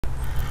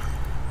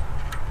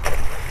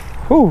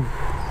Whoo,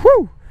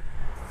 whoo.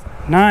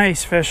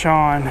 Nice fish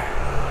on.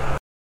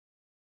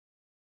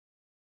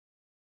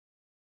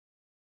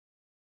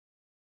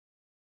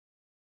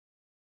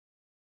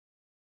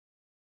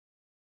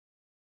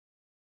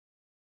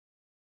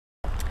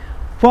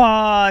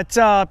 What's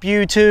up,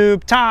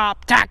 YouTube?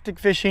 Top Tactic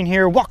Fishing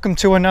here. Welcome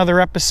to another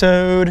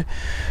episode.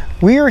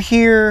 We are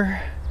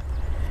here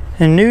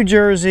in New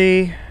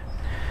Jersey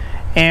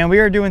and we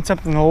are doing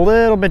something a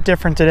little bit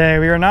different today.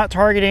 We are not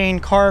targeting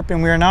carp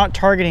and we are not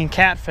targeting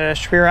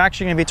catfish. We are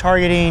actually going to be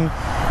targeting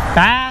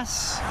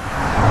bass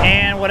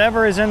and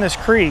whatever is in this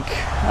creek. So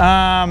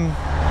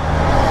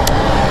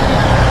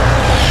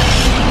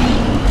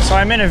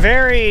I'm in a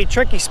very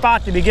tricky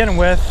spot to begin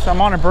with. I'm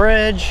on a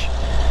bridge.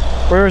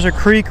 There's a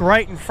creek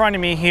right in front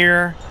of me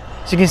here.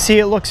 As you can see,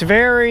 it looks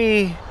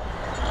very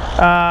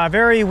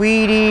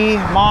weedy,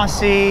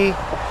 mossy,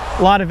 a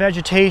lot of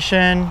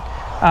vegetation.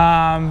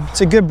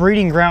 It's a good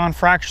breeding ground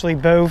for actually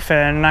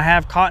bowfin, and I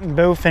have caught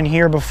bowfin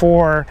here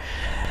before.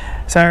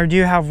 So I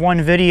do have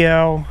one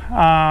video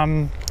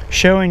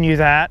showing you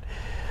that,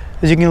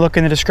 as you can look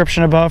in the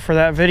description above for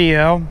that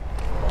video.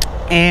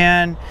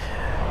 And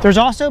there's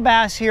also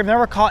bass here. I've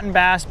never caught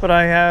bass, but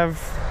I have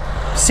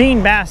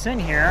seen bass in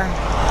here.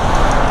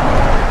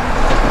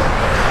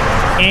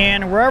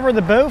 And wherever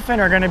the bowfin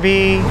are going to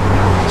be,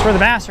 it's where the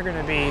bass are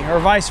going to be, or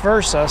vice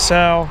versa.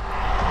 So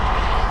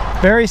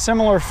very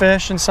similar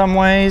fish in some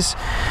ways.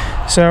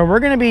 So we're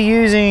going to be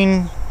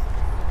using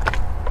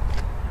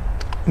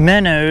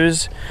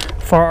minnows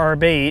for our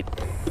bait.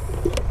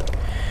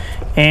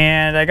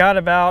 And I got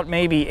about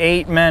maybe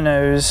 8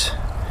 minnows.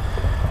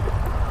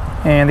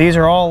 And these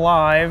are all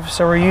live.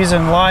 So we're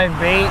using live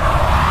bait.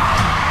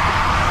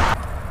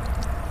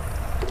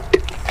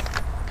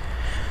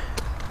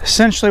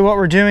 Essentially what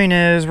we're doing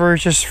is we're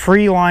just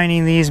free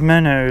lining these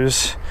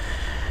minnows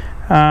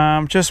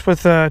just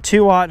with a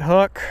 2-aught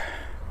hook,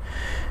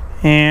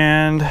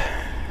 and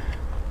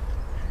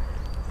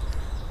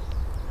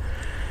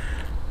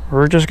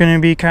we're just going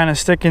to be kind of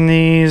sticking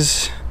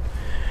these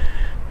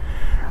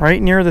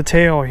right near the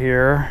tail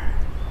here,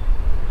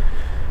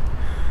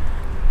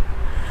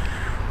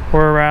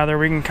 or rather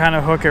we can kind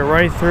of hook it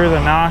right through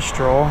the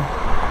nostril.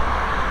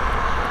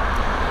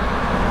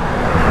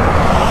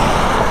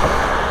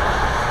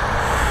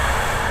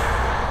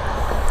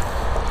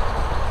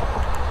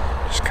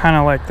 Kind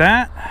of like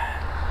that.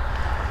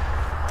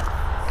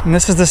 And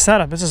this is the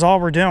setup. This is all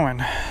we're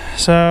doing.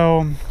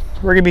 So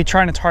we're gonna be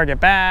trying to target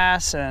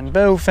bass and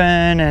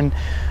bowfin,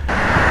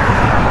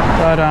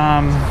 but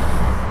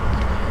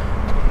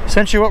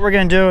essentially what we're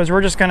gonna do is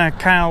we're just gonna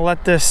kind of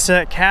let this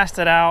sit, cast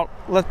it out,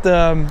 let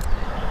the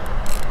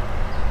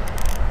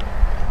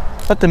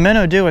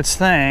minnow do its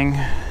thing,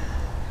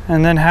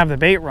 and then have the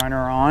bait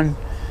runner on.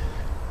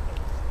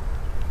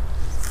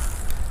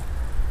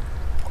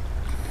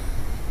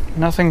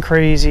 Nothing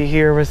crazy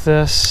here with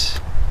this.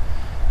 All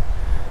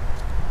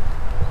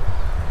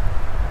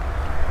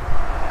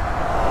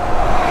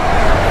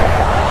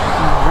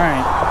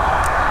right.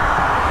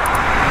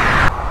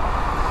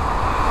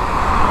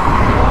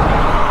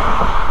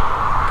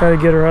 Got to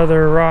get our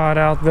other rod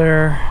out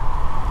there.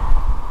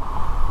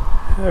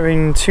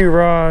 Having 2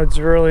 rods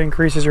really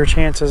increases your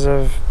chances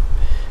of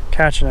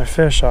catching a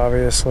fish,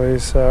 obviously.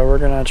 So we're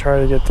gonna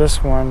try to get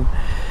this one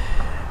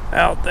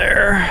out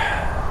there.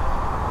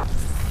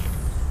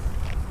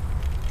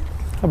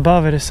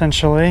 Above it,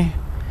 essentially.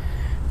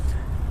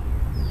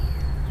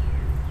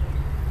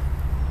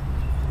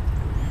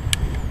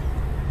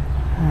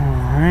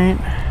 All right.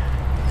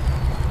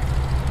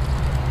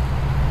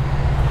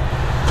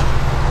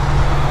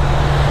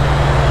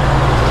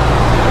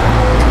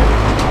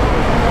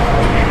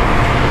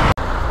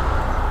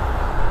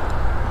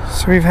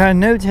 So we've had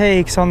no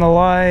takes on the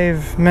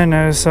live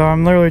minnows, so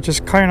I'm literally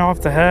just cutting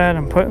off the head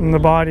and putting the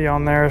body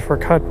on there for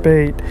cut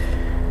bait.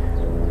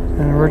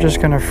 And we're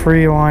just gonna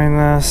free line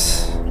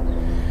this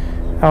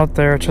out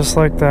there just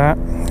like that.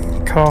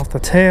 Cut off the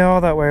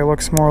tail, that way it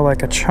looks more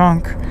like a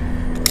chunk.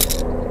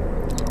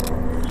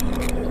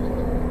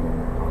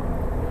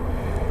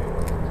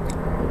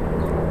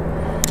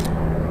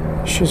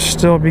 Should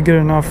still be good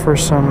enough for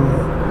some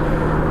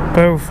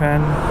bowfin.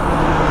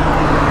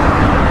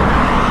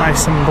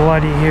 Nice and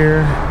bloody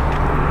here.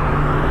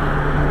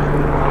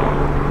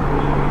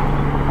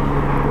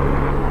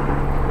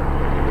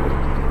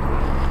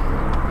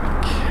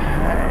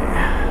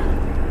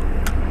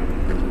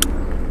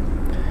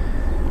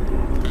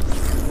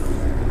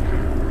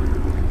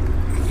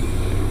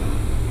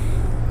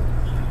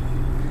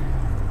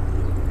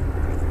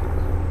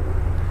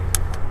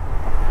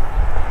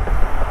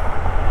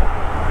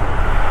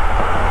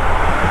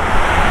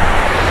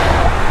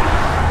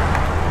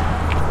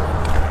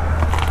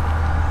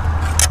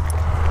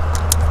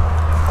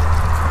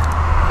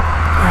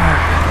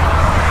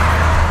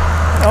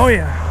 Oh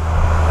yeah.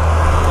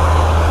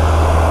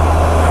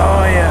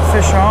 Oh yeah,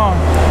 fish on.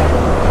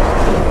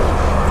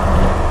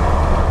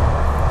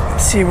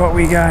 Let's see what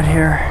we got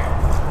here.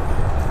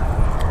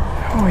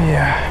 Oh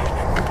yeah.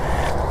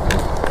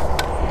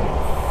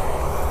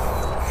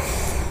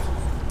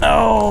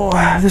 Oh.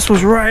 This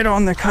was right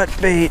on the cut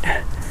bait.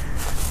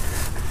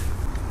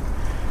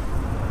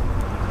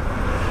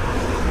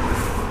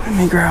 Let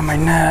me grab my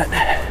net.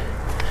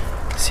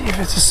 See if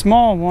it's a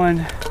small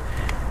one.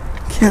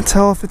 Can't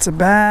tell if it's a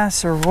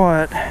bass or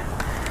what.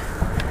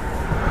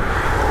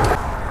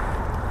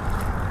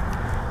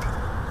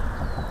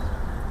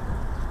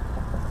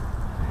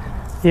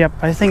 Yep,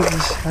 I think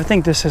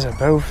this is a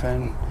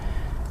bowfin.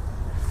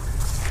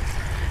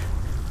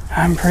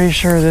 I'm pretty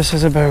sure this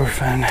is a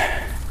bowfin.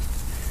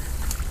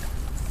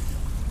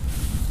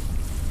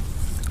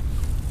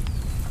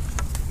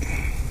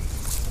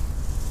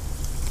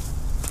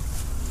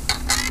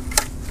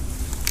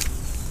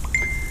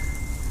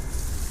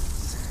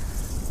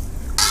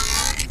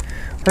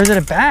 Or is it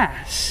a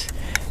bass?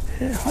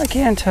 I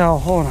can't tell.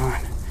 Hold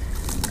on.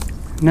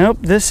 Nope,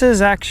 this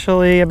is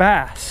actually a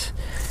bass.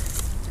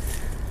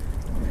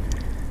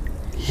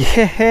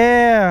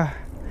 Yeah!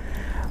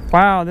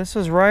 Wow, this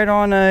is right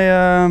on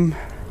a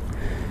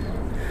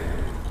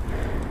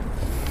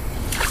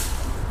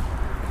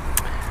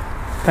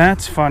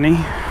that's funny.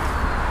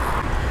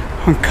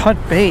 On cut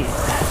bait.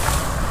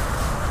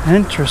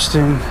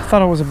 Interesting. I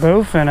thought it was a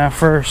bowfin at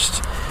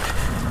first.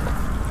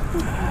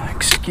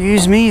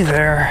 Excuse me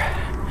there.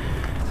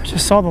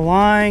 Just saw the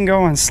line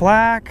going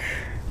slack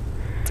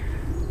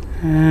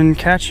and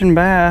catching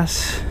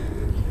bass.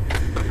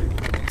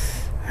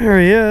 There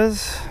he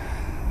is.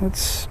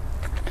 It's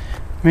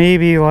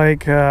maybe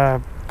like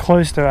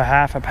close to a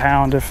half a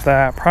pound, if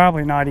that.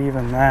 Probably not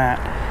even that.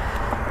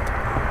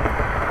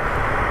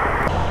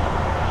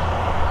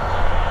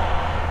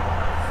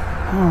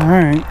 All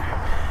right.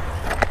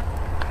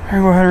 I'm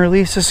gonna go ahead and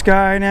release this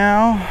guy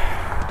now.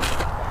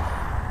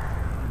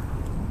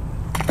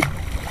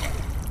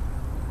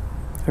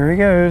 There he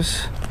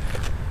goes.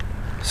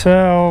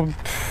 So,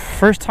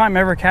 first time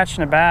ever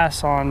catching a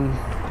bass on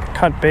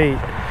cut bait.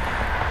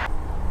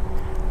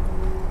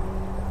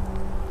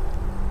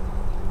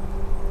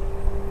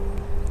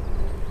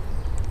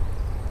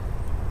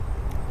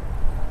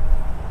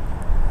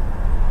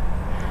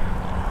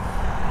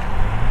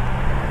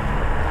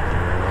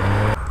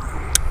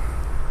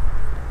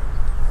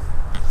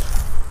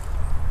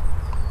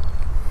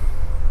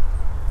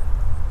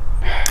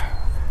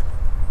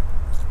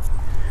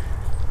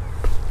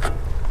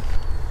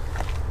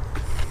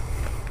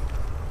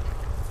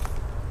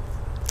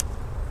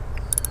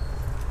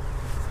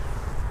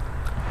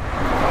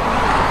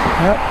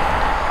 Yep.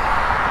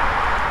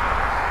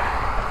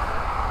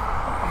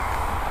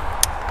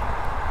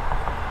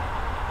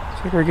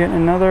 Looks like we're getting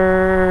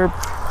another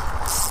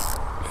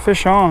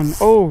fish on.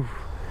 Oh,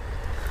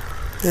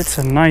 it's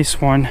a nice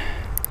one.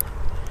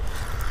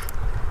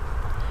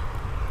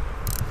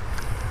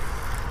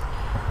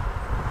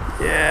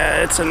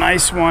 Yeah, it's a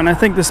nice one. I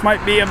think this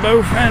might be a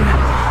bowfin.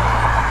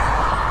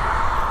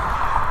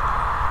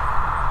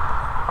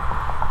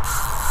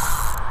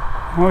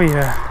 Oh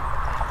yeah.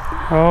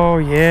 Oh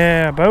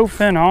yeah,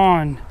 bowfin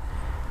on.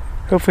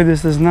 Hopefully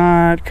this does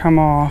not come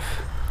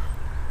off.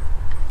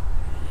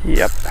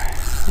 Yep,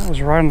 that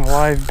was right on the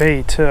live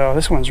bait too.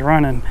 This one's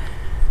running.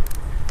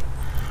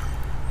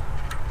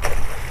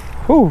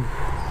 Whoo,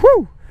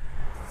 whoo.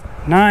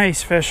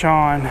 Nice fish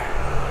on.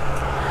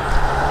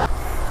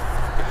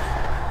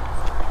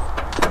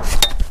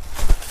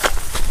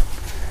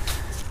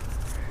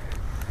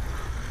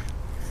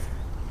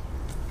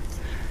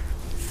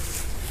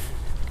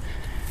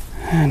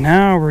 And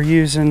now we're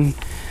using,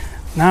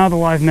 now the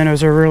live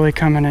minnows are really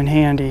coming in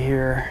handy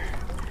here.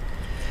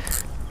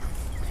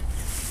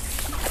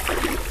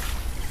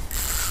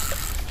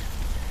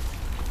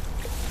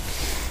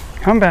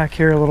 Come back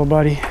here, little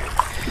buddy.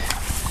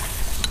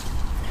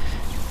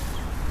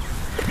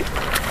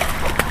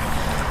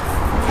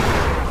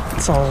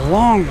 It's a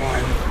long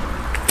one.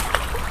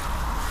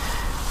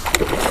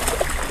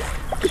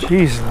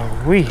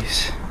 Jeez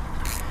Louise.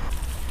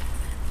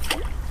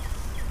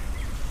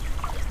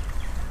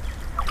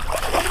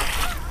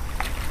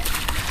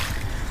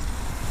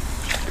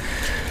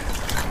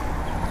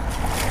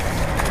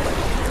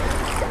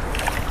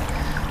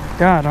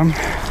 Got him.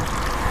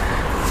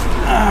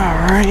 All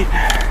right.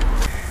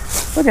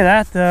 Look at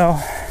that though.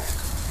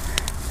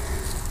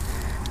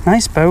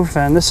 Nice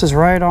bowfin. This is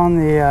right on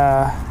the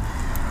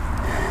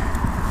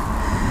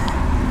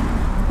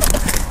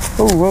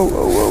whoa, whoa,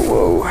 whoa, whoa,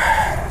 whoa.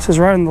 This is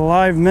right on the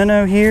live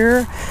minnow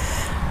here.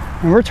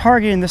 And we're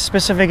targeting this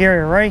specific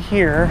area right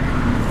here.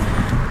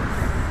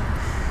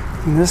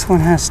 And this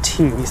one has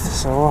teeth,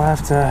 so we'll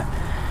have to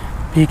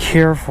be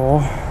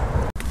careful.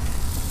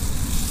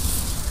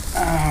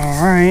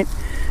 Alright,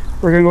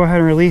 we're going to go ahead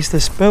and release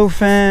this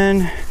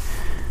bowfin.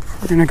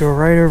 We're going to go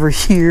right over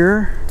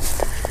here.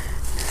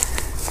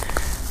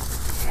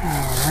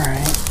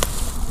 Alright,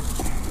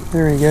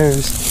 there he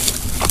goes.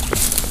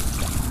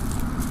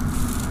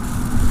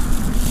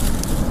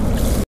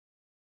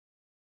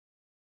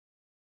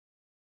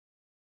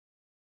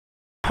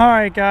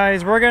 Alright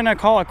guys, we're going to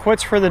call it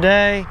quits for the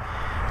day.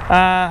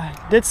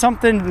 Did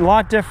something a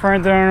lot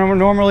different than I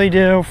normally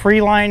do.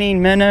 Free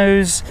lining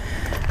minnows.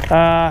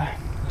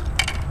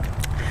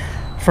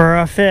 for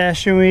a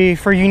fish, and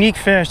for unique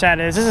fish, that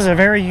is. This is a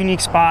very unique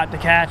spot to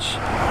catch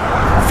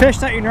fish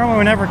that you normally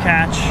would never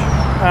catch.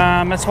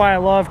 That's why I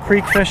love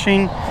creek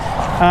fishing. We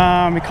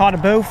caught a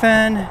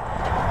bowfin.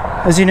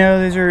 As you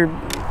know, these are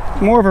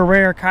more of a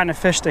rare kind of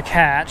fish to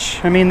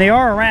catch. I mean, they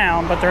are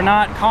around, but they're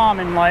not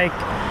common like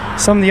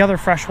some of the other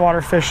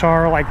freshwater fish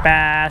are, like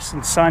bass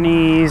and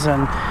sunnies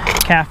and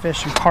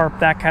catfish and carp,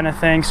 that kind of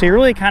thing. So you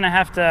really kind of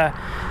have to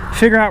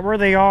figure out where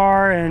they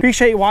are. And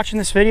appreciate you watching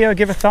this video.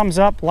 Give a thumbs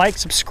up, like,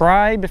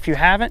 subscribe if you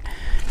haven't,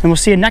 and we'll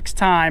see you next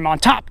time on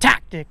Top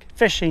Tactic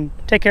Fishing.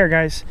 Take care,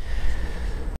 guys.